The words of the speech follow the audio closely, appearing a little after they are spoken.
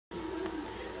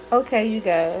Okay, you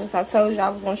guys, I told you I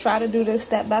was gonna try to do this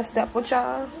step by step with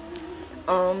y'all.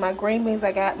 My green beans,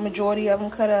 I got majority of them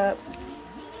cut up.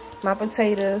 My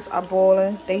potatoes are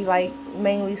boiling. They like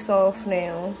mainly soft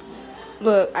now.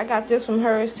 Look, I got this from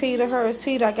Harris Teeter. Harris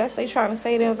Teeter, I guess they trying to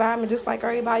say the environment just like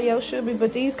everybody else should be,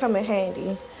 but these come in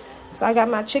handy. So I got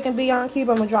my chicken Beyond Cube.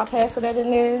 I'm gonna drop half of that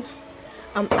in there.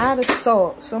 I'm out of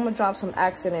salt, so I'm gonna drop some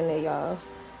accent in there, y'all.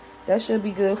 That should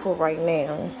be good for right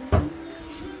now.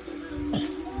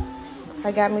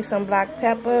 I got me some black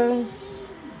pepper.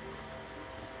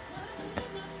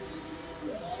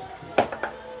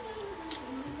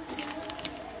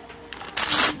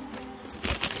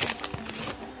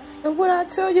 And what I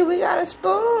tell you, we got a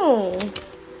spoon.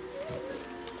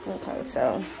 Okay,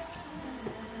 so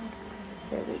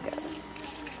here we go.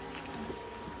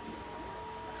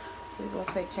 We're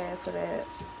gonna take half of that.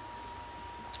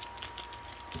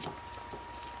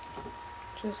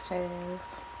 Just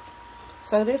half.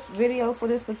 So this video for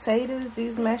this potatoes,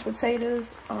 these mashed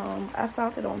potatoes, I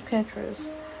found it on Pinterest.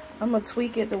 I'm gonna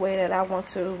tweak it the way that I want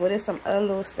to, but there's some other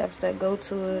little steps that go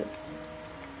to it.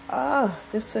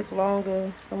 This took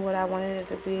longer than what I wanted it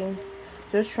to be.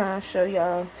 Just trying to show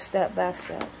y'all step by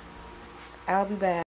step. I'll be back.